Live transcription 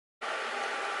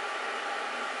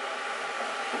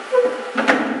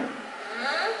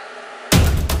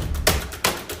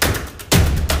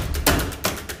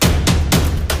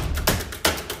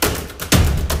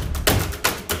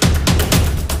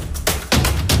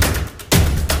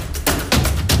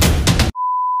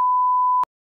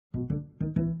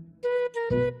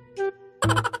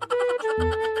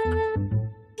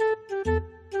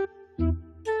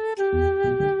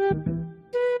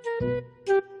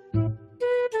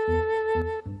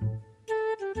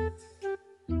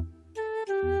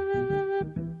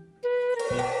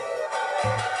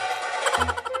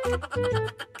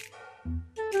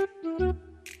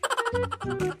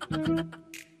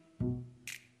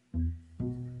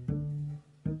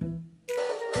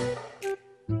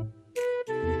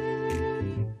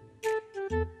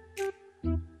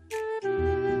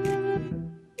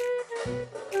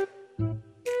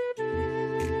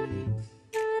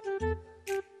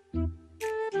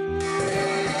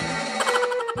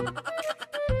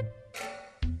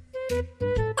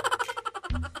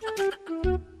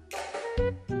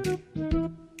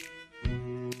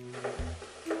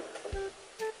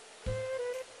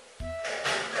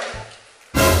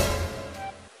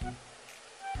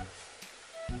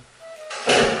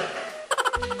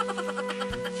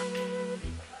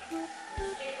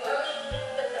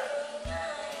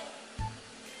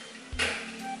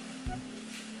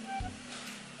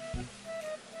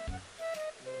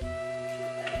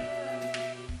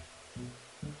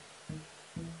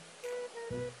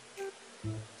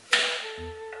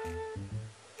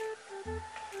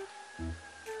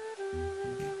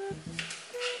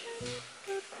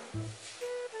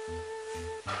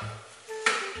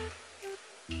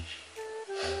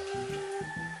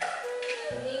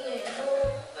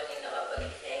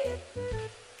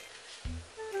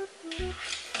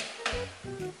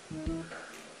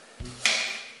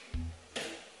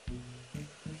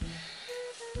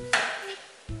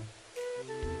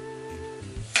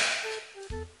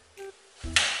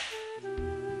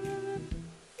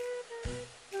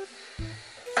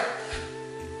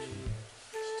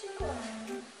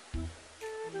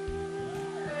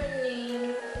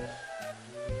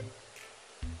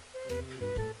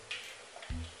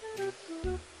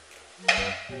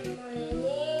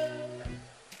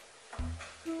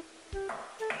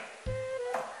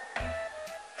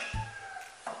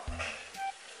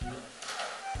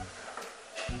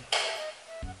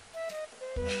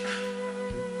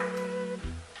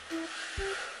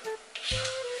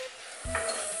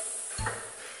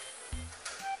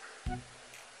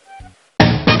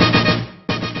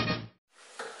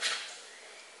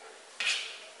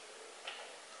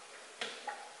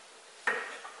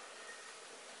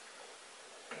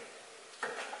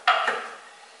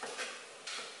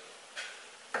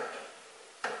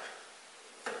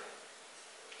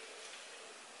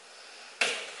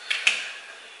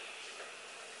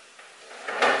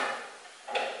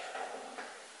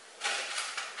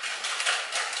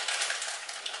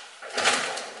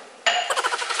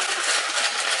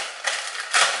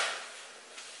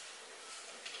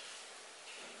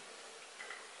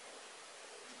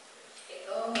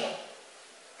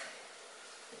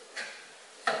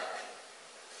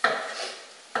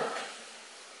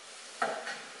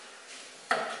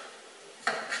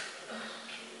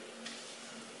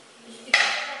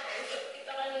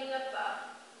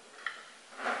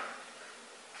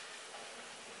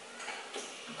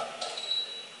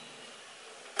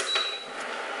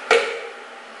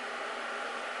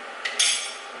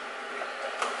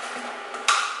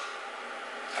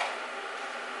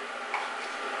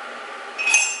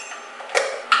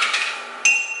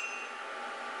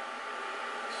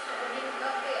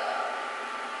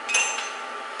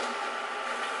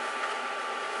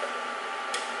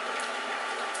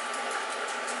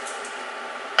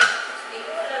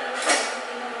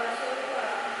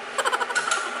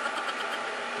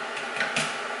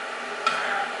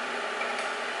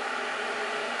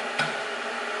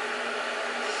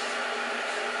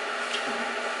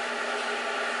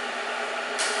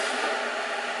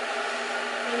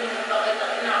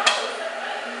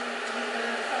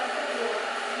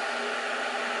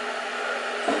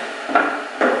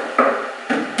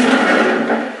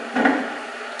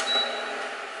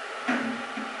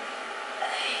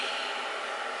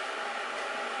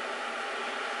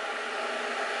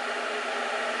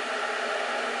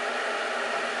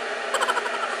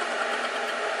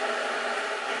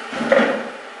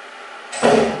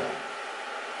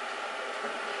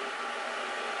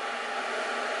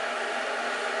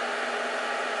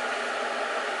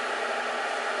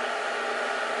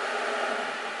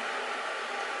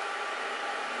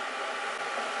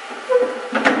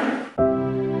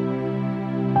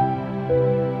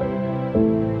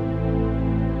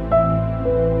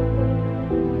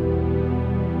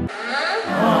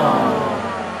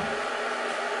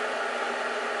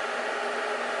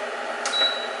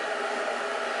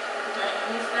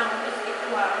Inis na ako kasi ito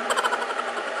ah.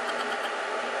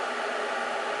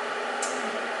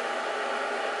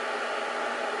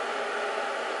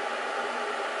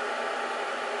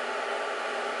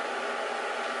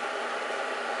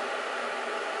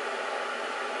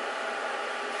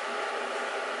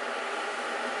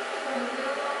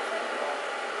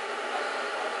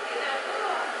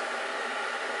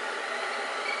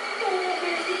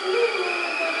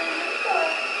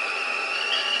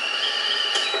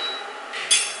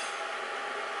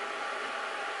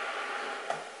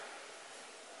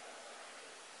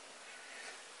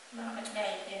 Bakit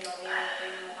dahil tinawin ito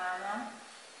yung mukha mo?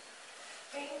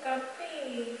 Ay, kape.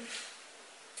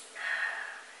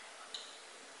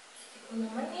 Gusto ko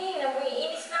naman eh.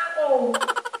 Nabuiinis na ako.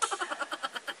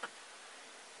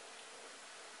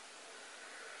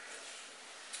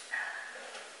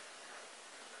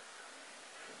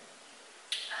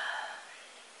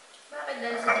 Bakit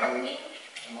dahil sa tinawin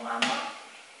yung mukha mo?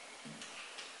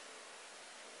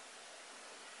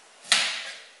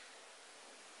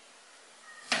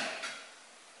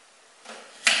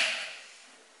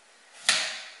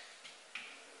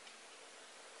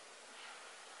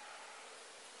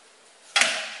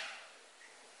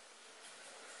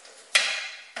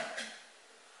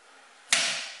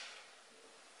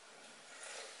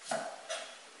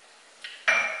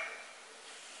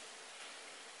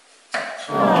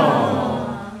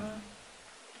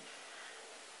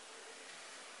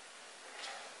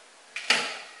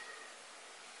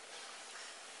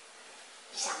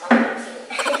 Sama mo kasi.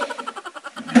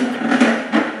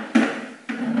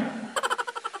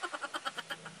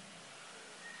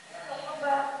 Ano ka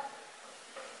ba?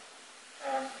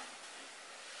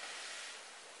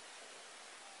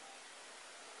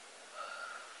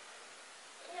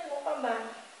 Ano ka ba?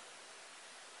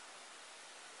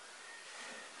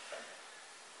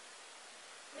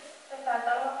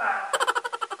 Natatawa ka.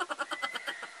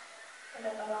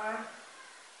 Natatawa ka.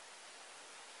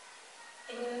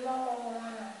 Tingnan mo ako kung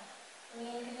ano.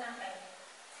 Tumingin ka sa akin.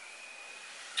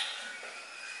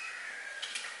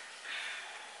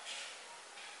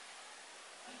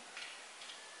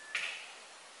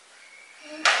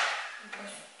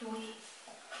 Bastos.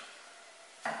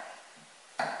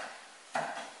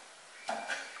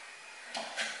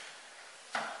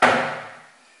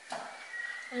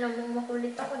 Alam mo,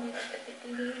 makulit ako dito sa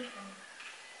titilihan.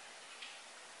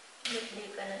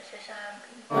 Di ka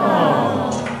nagsasabi.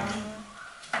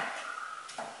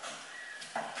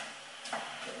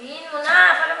 Sabihin mo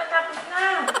na, para matapos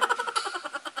na.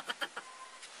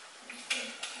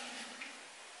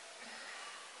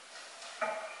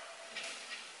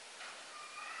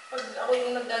 Pag ako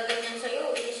yung naggaganyan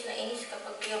sa'yo, inis na inis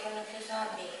kapag di ako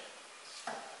nagsasabi.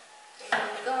 Pero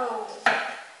ikaw,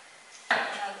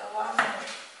 ginagawa mo.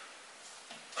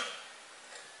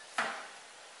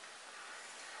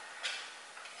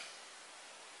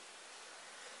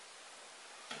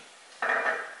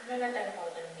 Ano na tayo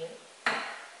powder milk?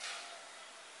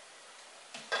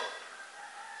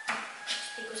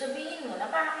 Hindi ko sabihin mo na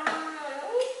parang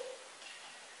ano eh.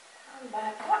 Ang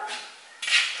bata.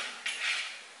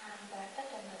 Ang bata,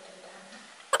 tanda-tanda na.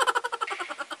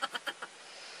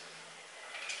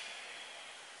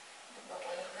 Diba ko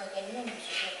nagkaganyan,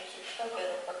 bisit na bisit ka,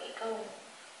 pero pag ikaw,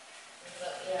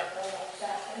 nag-iagaw ako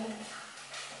sa akin.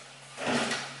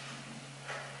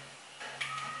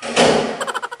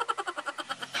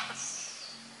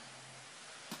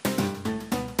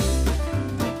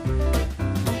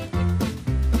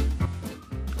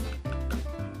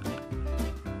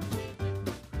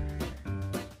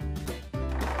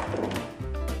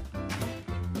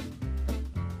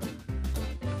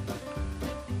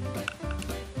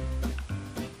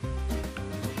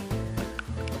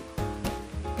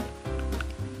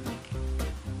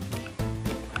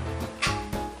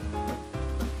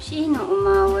 Sino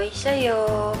umaway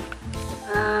sa'yo?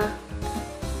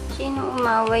 Sino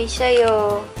umaway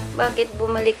sa'yo? Bakit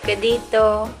bumalik ka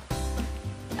dito?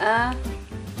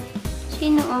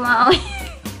 Sino umaway?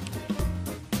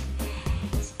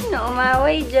 Sino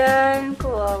umaway dyan?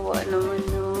 Kawawa naman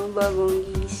no, bagong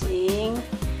gising.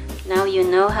 Now you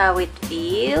know how it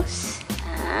feels.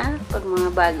 Pag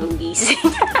mga bagong gising.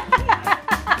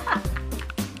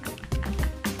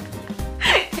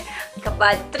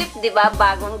 Bad trip, di ba?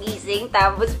 Bagong gising,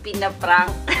 tapos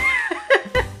pinaprank.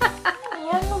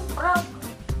 Ayan, prank.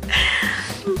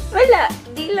 Wala,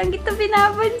 di lang kita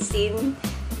pinapansin.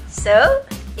 So,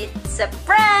 it's a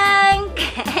prank!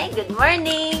 Good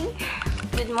morning!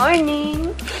 Good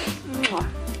morning!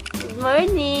 Good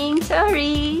morning!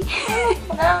 Sorry!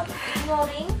 Prank?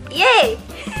 Ignoring? Yay!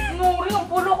 Ignoring, ang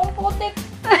pulo kong putik.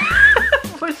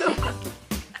 Pulo.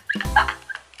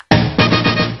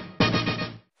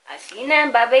 na.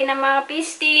 Bye-bye na mga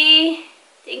PIZTI.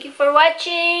 Thank you for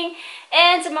watching.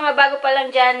 And sa mga bago pa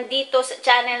lang dyan dito sa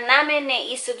channel namin,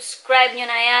 i-subscribe nyo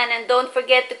na yan. And don't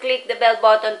forget to click the bell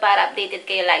button para updated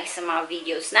kayo like sa mga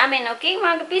videos namin. Okay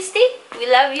mga PIZTI? We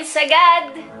love you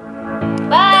sagad.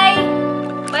 Bye!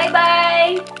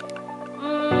 Bye-bye!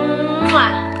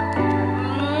 Mwah!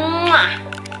 Mwah!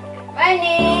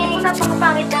 Morning!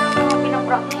 Napakapangit na ang mga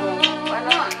pinaprank mo.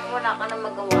 Wala ka na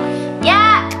magawa.